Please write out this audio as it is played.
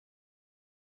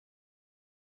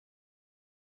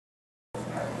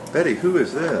Betty, who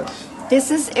is this?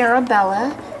 This is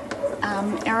Arabella.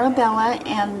 Arabella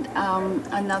and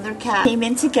another cat came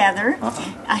in together.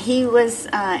 He was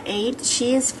 8.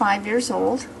 She is 5 years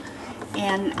old,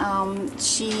 and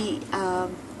she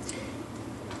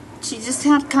just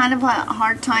had kind of a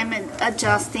hard time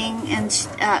adjusting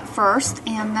at first,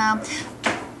 and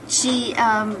she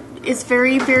is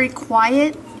very, very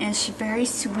quiet, and she's very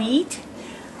sweet.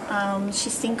 She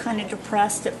seemed kind of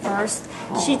depressed at first.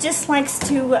 She just likes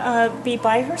to be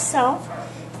by herself,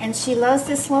 and she loves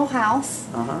this little house.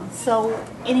 So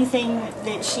anything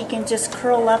that she can just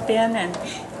curl up in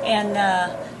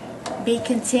and be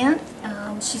content.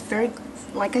 She's very,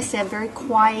 like I said, very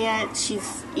quiet.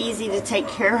 She's easy to take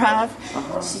care of.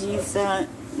 She's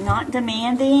not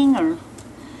demanding, or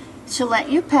she'll let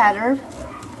you pet her.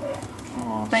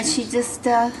 But she just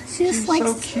likes.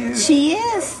 So cute. She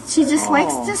is. She just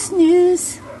likes to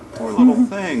snooze. Poor little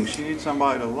thing. She needs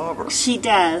somebody to love her. She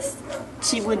does.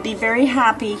 She would be very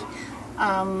happy.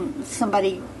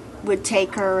 Somebody would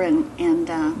take her and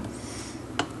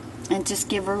just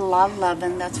give her love,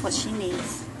 and that's what she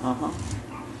needs.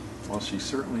 Well, she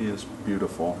certainly is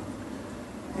beautiful,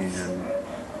 and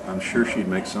I'm sure she'd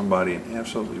make somebody an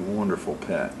absolutely wonderful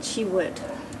pet. She would.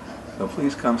 So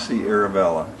please come see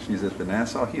Arabella. She's at the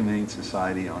Nassau Humane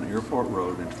Society on Airport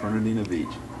Road in Fernandina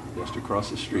Beach, just across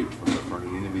the street from the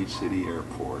Fernandina Beach City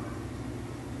Airport.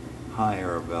 Hi,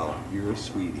 Arabella. You're a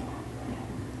sweetie.